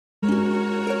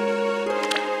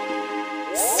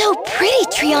So pretty,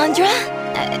 Triandra.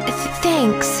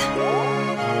 Thanks.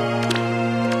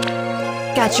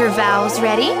 Got your vows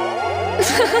ready?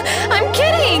 I'm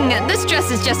kidding! This dress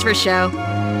is just for show.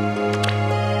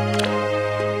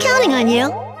 Counting on you.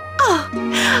 Oh,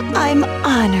 I'm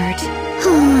honored.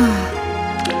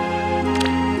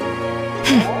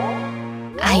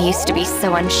 I used to be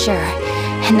so unsure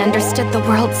and understood the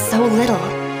world so little.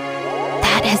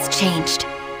 That has changed,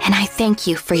 and I thank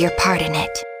you for your part in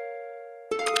it.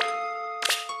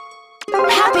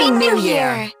 Happy New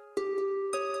Year!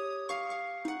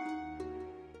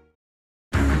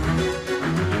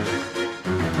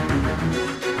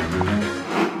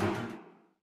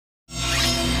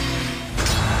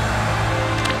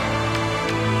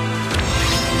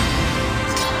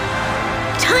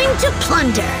 Time to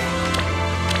plunder.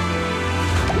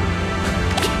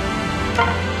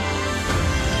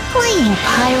 Playing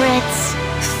pirates.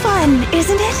 Fun,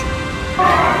 isn't it?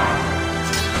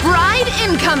 Bride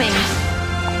incoming!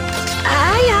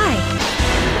 Aye, aye.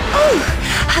 Oh,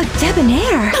 how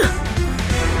debonair!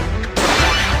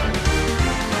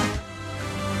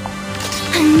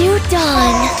 A new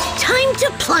dawn. Time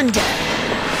to plunder.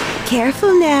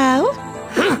 Careful now.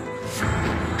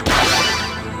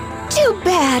 Too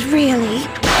bad, really.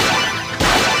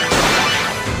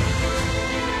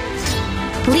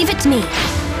 Leave it to me.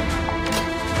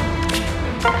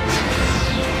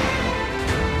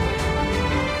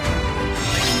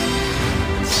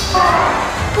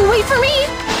 Wait for me!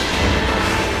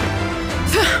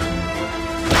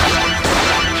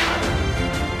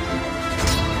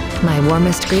 My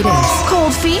warmest greetings.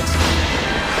 Cold feet?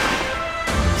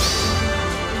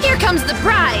 Here comes the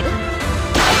bride!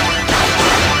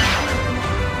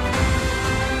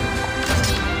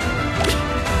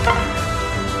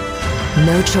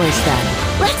 No choice then.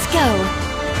 Let's go!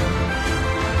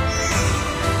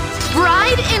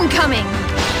 Bride incoming!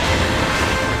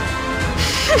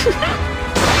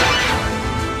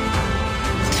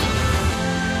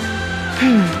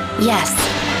 Yes.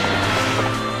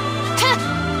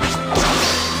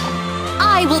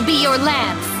 I will be your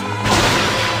lance!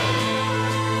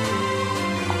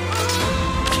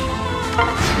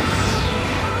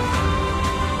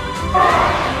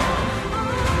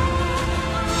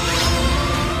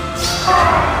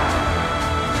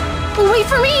 Wait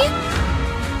for me!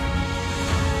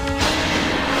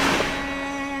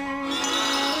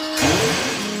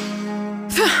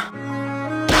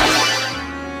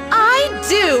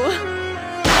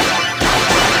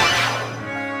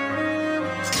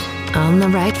 On the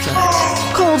right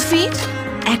foot. Cold feet?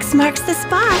 X marks the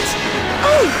spot.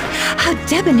 Oh, how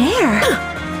debonair!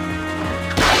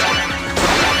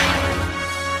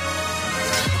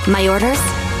 My orders?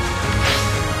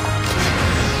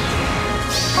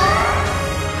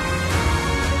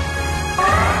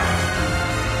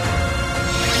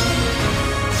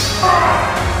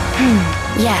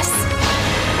 Yes.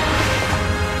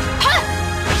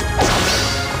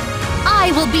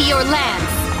 I will be your lance!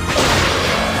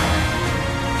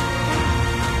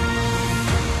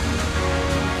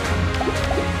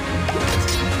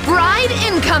 Bride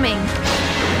incoming!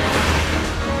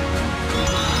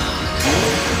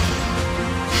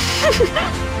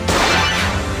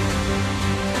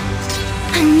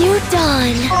 A new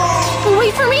dawn.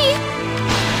 Wait for me!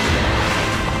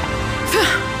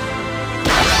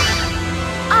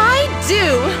 I do!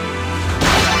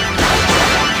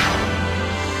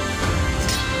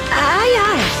 Aye,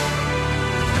 aye.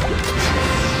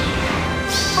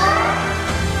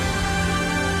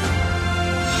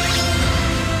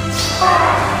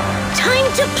 Time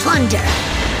to plunder.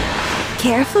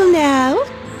 Careful now.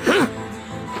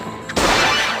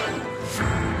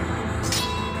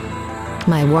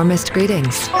 My warmest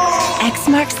greetings. X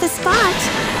marks the spot.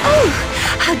 Oh,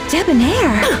 how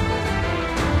debonair!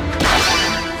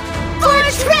 For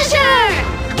treasure!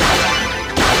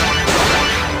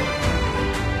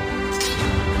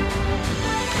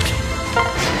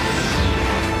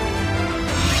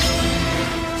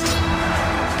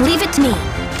 Leave it to me.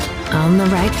 On the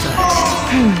right foot.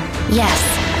 Yes.